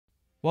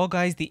Well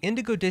guys, the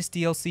Indigo Disk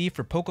DLC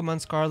for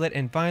Pokemon Scarlet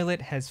and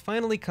Violet has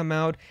finally come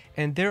out,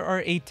 and there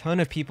are a ton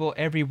of people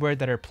everywhere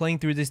that are playing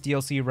through this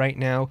DLC right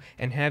now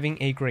and having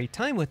a great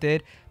time with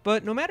it.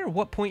 But no matter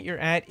what point you're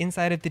at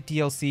inside of the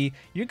DLC,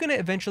 you're going to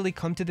eventually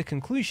come to the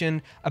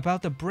conclusion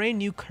about the brand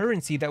new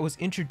currency that was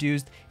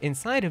introduced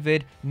inside of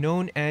it,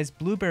 known as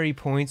Blueberry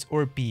Points,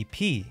 or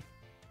BP.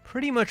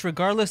 Pretty much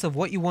regardless of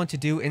what you want to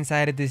do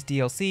inside of this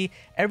DLC,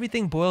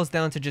 everything boils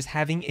down to just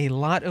having a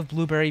lot of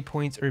Blueberry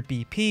Points, or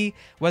BP,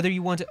 whether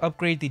you want to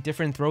upgrade the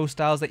different throw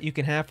styles that you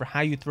can have for how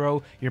you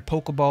throw your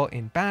Pokeball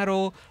in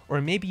battle,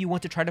 or maybe you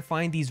want to try to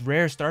find these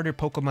rare starter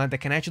Pokemon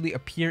that can actually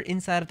appear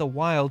inside of the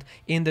wild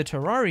in the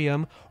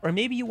terrarium, or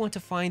maybe you want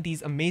to find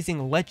these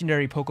amazing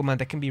legendary Pokemon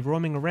that can be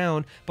roaming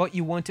around, but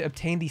you want to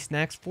obtain these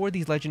snacks for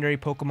these legendary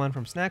Pokemon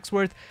from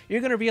Snacksworth. You're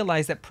going to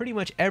realize that pretty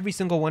much every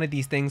single one of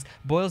these things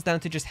boils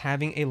down to just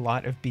having a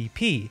lot of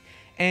BP.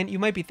 And you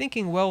might be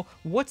thinking, well,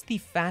 what's the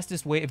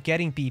fastest way of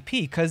getting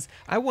BP? Because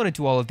I want to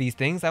do all of these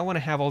things. I want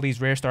to have all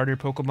these rare starter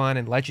Pokemon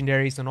and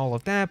legendaries and all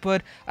of that,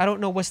 but I don't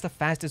know what's the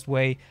fastest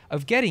way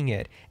of getting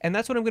it. And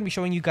that's what I'm going to be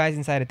showing you guys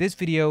inside of this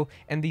video,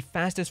 and the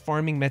fastest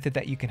farming method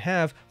that you can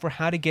have for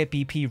how to get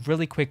BP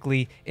really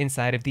quickly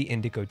inside of the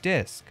Indigo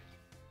Disk.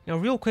 Now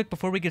real quick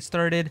before we get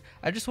started,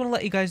 I just want to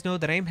let you guys know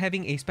that I am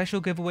having a special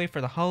giveaway for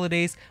the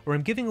holidays where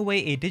I'm giving away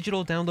a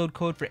digital download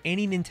code for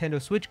any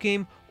Nintendo Switch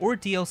game or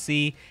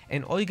DLC,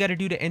 and all you gotta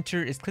do to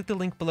enter is click the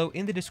link below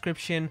in the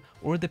description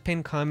or the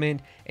pinned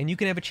comment, and you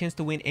can have a chance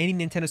to win any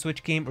Nintendo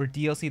Switch game or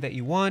DLC that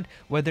you want,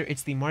 whether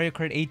it's the Mario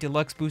Kart 8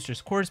 Deluxe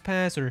Boosters Course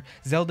Pass or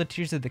Zelda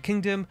Tears of the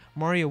Kingdom,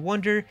 Mario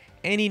Wonder,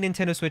 any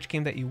Nintendo Switch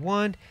game that you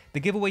want.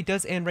 The giveaway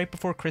does end right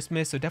before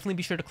Christmas, so definitely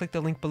be sure to click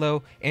the link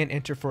below and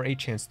enter for a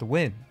chance to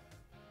win.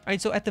 Alright,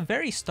 so at the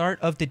very start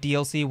of the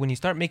DLC, when you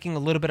start making a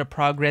little bit of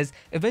progress,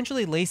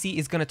 eventually Lacey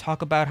is going to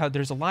talk about how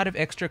there's a lot of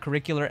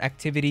extracurricular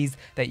activities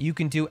that you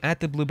can do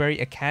at the Blueberry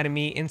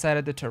Academy, inside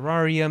of the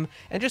terrarium,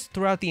 and just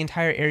throughout the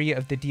entire area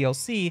of the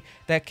DLC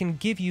that can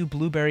give you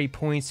Blueberry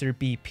Points, or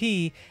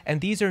BP,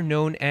 and these are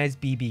known as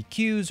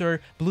BBQs,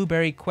 or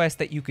Blueberry Quests,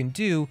 that you can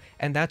do,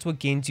 and that's what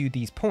gains you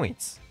these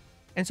points.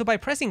 And so by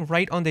pressing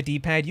right on the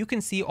D-pad, you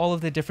can see all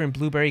of the different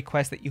Blueberry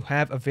quests that you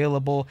have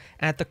available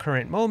at the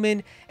current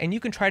moment, and you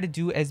can try to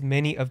do as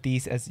many of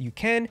these as you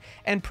can,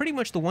 and pretty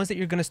much the ones that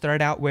you're going to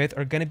start out with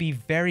are going to be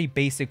very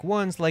basic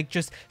ones, like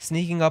just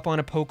sneaking up on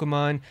a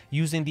Pokemon,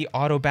 using the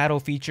auto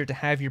battle feature to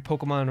have your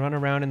Pokemon run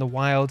around in the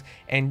wild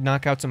and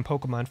knock out some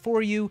Pokemon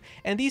for you,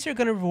 and these are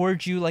going to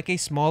reward you like a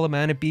small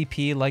amount of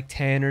BP, like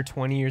 10 or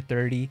 20 or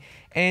 30,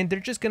 and they're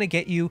just going to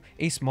get you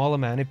a small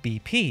amount of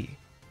BP.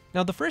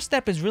 Now the first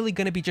step is really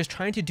going to be just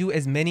trying to do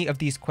as many of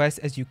these quests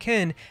as you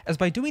can, as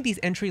by doing these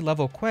entry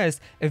level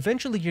quests,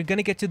 eventually you're going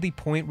to get to the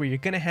point where you're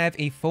going to have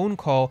a phone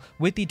call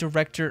with the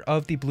director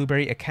of the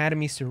Blueberry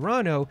Academy,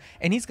 Serrano,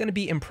 and he's going to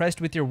be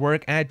impressed with your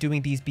work at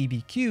doing these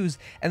BBQs,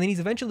 and then he's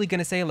eventually going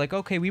to say like,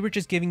 okay, we were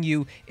just giving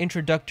you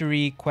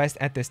introductory quests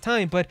at this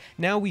time, but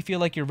now we feel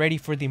like you're ready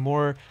for the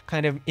more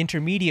kind of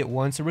intermediate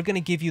one, so we're going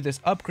to give you this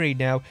upgrade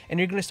now,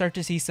 and you're going to start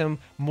to see some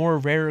more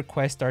rarer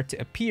quests start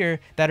to appear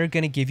that are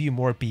going to give you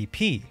more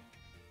BP.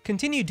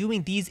 Continue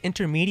doing these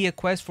intermediate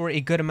quests for a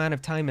good amount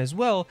of time as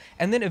well,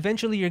 and then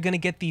eventually you're going to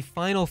get the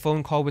final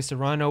phone call with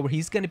Serrano, where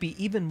he's going to be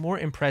even more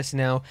impressed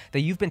now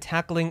that you've been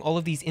tackling all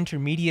of these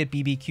intermediate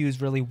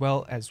BBQs really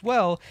well as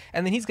well,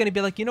 and then he's going to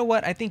be like, you know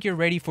what, I think you're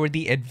ready for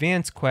the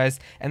advanced quest,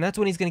 and that's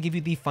when he's going to give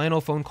you the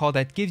final phone call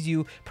that gives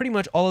you pretty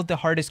much all of the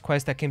hardest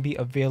quests that can be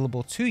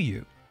available to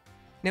you.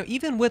 Now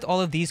even with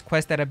all of these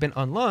quests that have been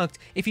unlocked,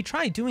 if you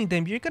try doing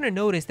them, you're going to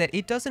notice that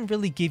it doesn't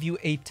really give you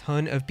a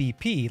ton of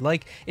BP.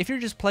 Like if you're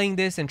just playing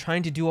this and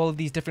trying to do all of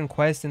these different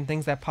quests and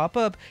things that pop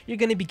up, you're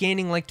going to be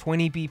gaining like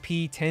 20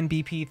 BP, 10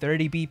 BP,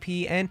 30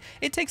 BP, and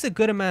it takes a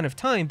good amount of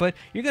time, but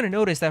you're going to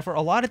notice that for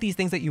a lot of these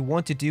things that you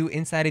want to do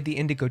inside of the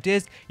Indigo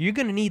Disk, you're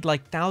going to need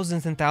like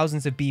thousands and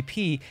thousands of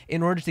BP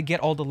in order to get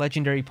all the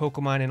legendary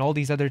Pokemon and all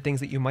these other things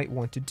that you might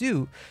want to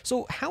do.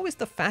 So how is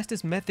the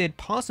fastest method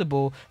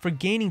possible for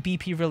gaining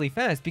BP really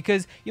fast?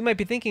 Because you might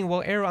be thinking,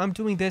 well, Aero, I'm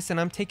doing this and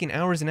I'm taking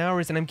hours and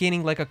hours and I'm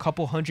gaining like a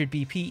couple hundred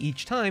BP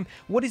each time.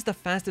 What is the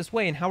fastest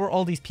way, and how are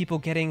all these people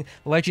getting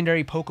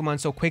legendary Pokemon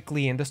so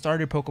quickly and the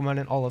starter Pokemon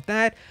and all of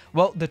that?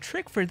 Well, the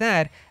trick for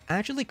that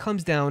actually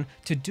comes down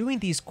to doing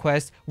these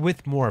quests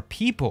with more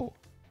people.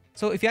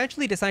 So if you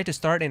actually decide to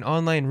start an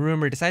online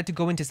room or decide to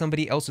go into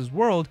somebody else's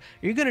world,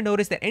 you're going to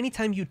notice that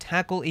anytime you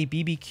tackle a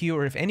BBQ,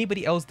 or if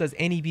anybody else does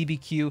any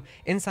BBQ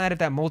inside of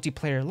that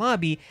multiplayer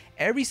lobby,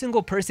 every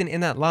single person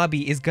in that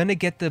lobby is going to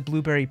get the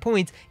Blueberry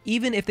Points,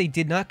 even if they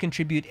did not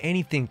contribute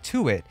anything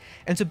to it.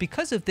 And so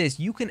because of this,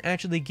 you can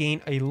actually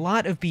gain a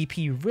lot of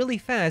BP really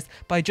fast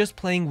by just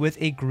playing with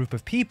a group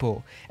of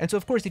people. And so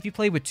of course, if you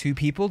play with 2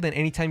 people, then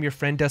anytime your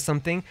friend does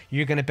something,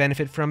 you're going to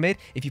benefit from it.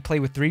 If you play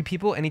with 3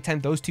 people,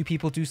 anytime those 2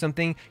 people do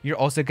something, you're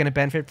also going to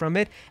benefit from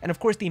it. And of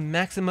course, the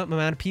maximum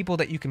amount of people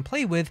that you can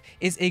play with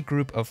is a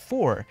group of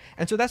 4.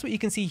 And so that's what you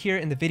can see here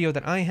in the video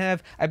that I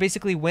have. I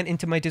basically went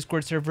into my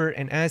Discord server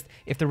and asked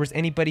if there was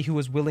anybody who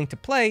was willing to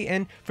play,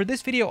 and for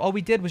this video all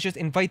we did was just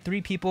invite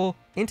 3 people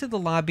into the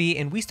lobby,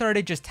 and we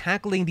started just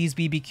tackling these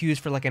BBQs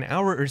for like an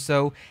hour or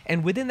so,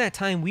 and within that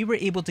time we were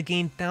able to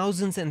gain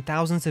thousands and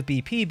thousands of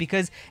BP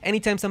because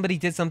anytime somebody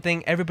did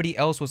something, everybody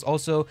else was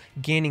also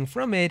gaining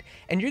from it.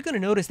 And you're going to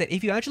notice that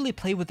if you actually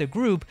play with a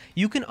group,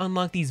 you can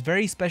unlock these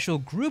very special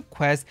group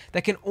quests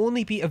that can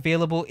only be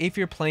available if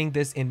you're playing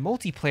this in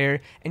multiplayer,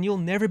 and you'll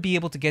never be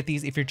able to get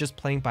these if you're just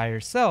playing by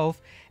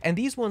yourself. And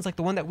these ones, like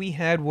the one that we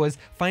had, was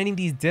finding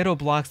these ditto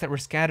blocks that were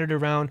scattered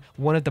around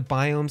one of the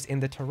biomes in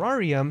the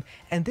terrarium,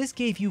 and this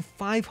gave you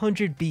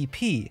 500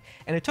 BP.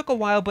 And it took a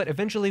while, but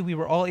eventually we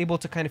were all able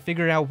to kind of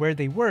figure out where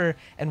they were,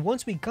 and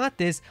once we got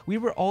this, we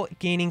were all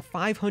gaining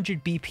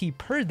 500 BP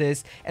per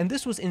this, and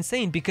this was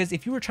insane because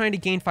if you were trying to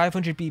gain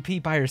 500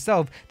 BP by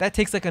yourself, that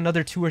takes like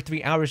another 2 or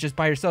 3 hours just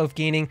by yourself,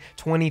 gaining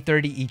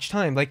 20-30 each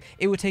time. Like,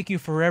 it would take you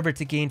forever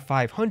to gain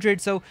 500,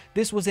 so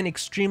this was an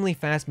extremely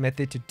fast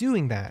method to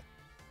doing that.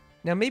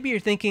 Now maybe you're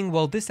thinking,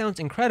 well, this sounds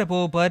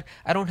incredible, but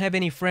I don't have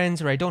any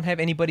friends or I don't have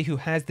anybody who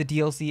has the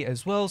DLC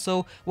as well,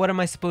 so what am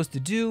I supposed to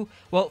do?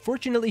 Well,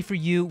 fortunately for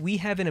you, we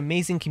have an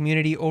amazing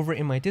community over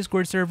in my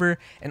Discord server,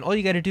 and all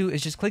you gotta do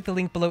is just click the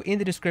link below in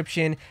the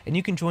description and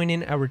you can join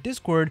in our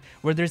Discord,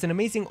 where there's an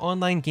amazing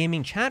online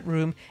gaming chat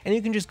room, and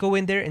you can just go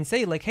in there and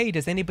say like, hey,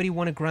 does anybody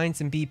want to grind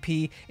some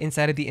BP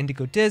inside of the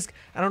Indigo Disk?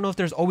 I don't know if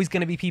there's always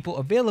going to be people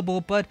available,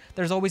 but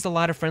there's always a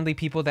lot of friendly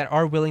people that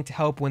are willing to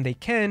help when they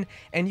can,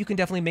 and you can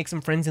definitely make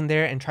some friends in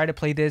there and try to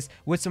play this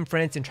with some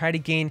friends and try to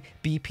gain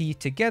BP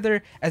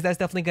together, as that's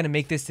definitely going to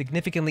make this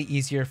significantly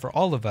easier for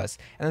all of us.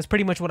 And that's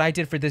pretty much what I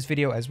did for this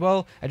video as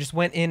well. I just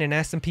went in and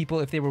asked some people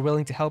if they were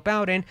willing to help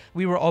out, and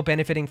we were all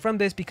benefiting from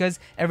this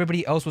because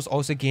everybody else was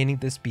also gaining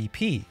this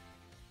BP.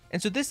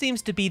 And so this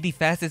seems to be the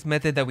fastest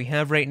method that we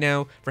have right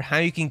now for how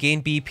you can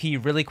gain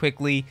BP really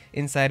quickly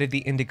inside of the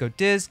Indigo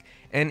Disk.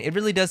 And it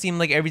really does seem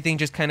like everything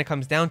just kind of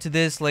comes down to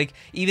this. Like,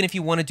 even if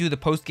you want to do the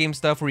post-game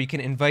stuff where you can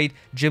invite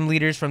gym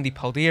leaders from the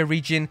Paldea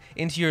region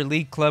into your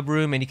league club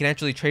room and you can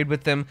actually trade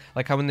with them,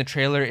 like how in the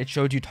trailer it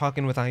showed you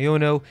talking with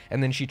Iono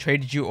and then she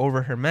traded you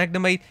over her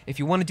Magnemite. If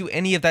you want to do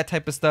any of that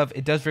type of stuff,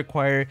 it does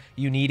require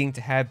you needing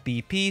to have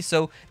BP.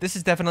 So this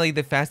is definitely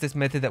the fastest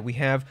method that we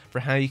have for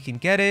how you can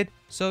get it.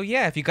 So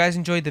yeah, if you guys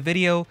enjoyed the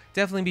video,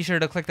 definitely be sure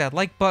to click that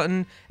like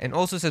button and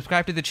also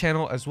subscribe to the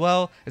channel as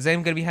well, as I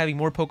am going to be having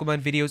more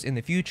Pokemon videos in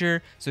the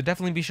future, so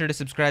definitely be sure to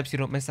subscribe so you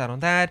don't miss out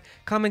on that.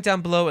 Comment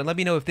down below and let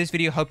me know if this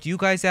video helped you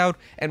guys out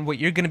and what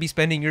you're going to be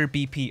spending your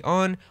BP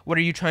on. What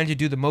are you trying to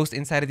do the most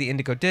inside of the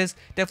Indigo Disk?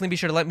 Definitely be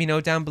sure to let me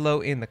know down below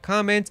in the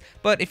comments,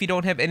 but if you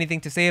don't have anything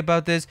to say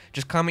about this,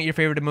 just comment your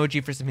favorite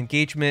emoji for some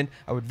engagement.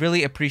 I would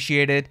really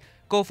appreciate it.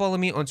 Go follow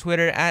me on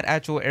Twitter at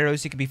 @Aero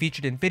so you can be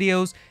featured in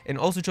videos, and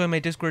also join my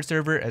Discord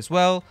server as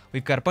well.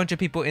 We've got a bunch of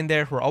people in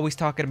there who are always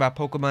talking about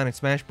Pokemon and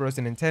Smash Bros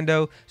and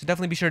Nintendo, so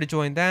definitely be sure to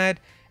join that.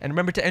 And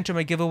remember to enter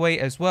my giveaway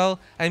as well.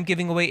 I'm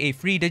giving away a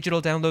free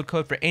digital download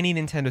code for any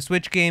Nintendo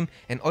Switch game,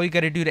 and all you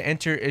gotta do to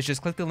enter is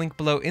just click the link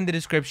below in the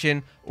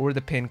description or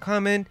the pinned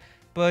comment.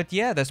 But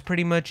yeah, that's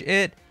pretty much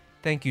it.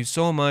 Thank you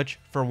so much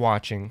for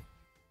watching.